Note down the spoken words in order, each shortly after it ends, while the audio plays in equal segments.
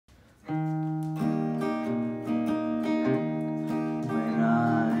When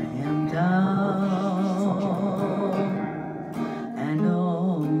I am down and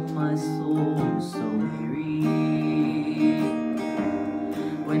oh my soul so weary,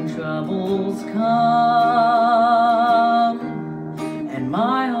 when troubles come and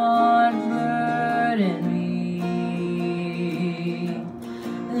my heart burden me,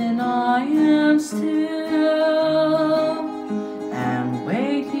 then I am still and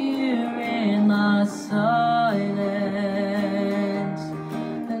wait here in the silence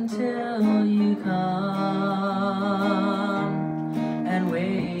until you come and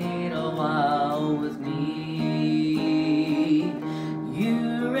wait a while with me.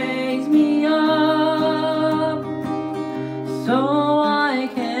 You raise me up so I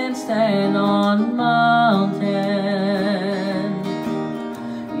can stand on mountains.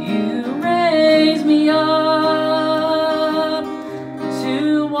 You raise me up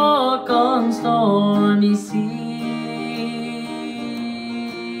to walk on stormy seas.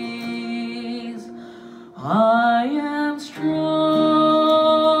 I am strong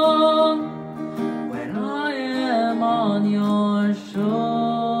when I am on your shoulders.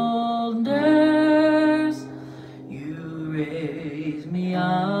 You raise me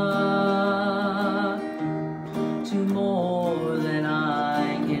up to more than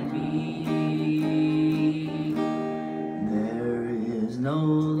I can be. There is no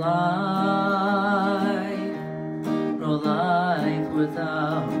life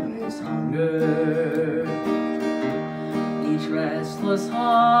without its hunger. Each restless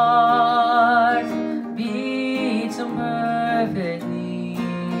heart beats imperfectly,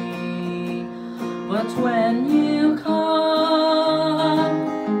 but when you come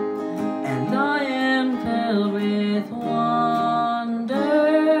and I am filled with wonder,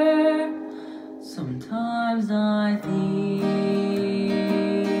 sometimes I think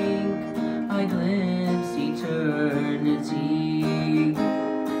I glimpse eternity.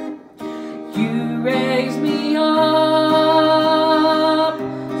 You raise me up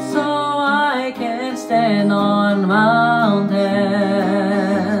so I can stand on mountains.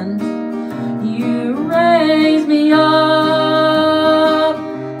 You raise me up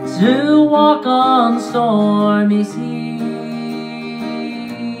to walk on stormy seas.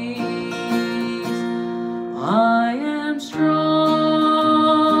 I am strong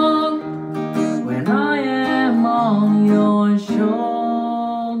when I am on your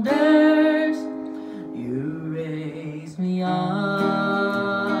shoulders. You raise me up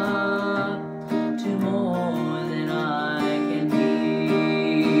to more than I can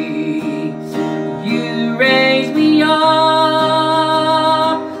be. You raise me up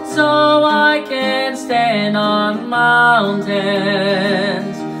so I can stand on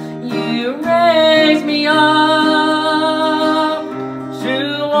mountains. You raise me up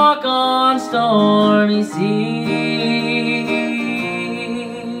to walk on stormy seas.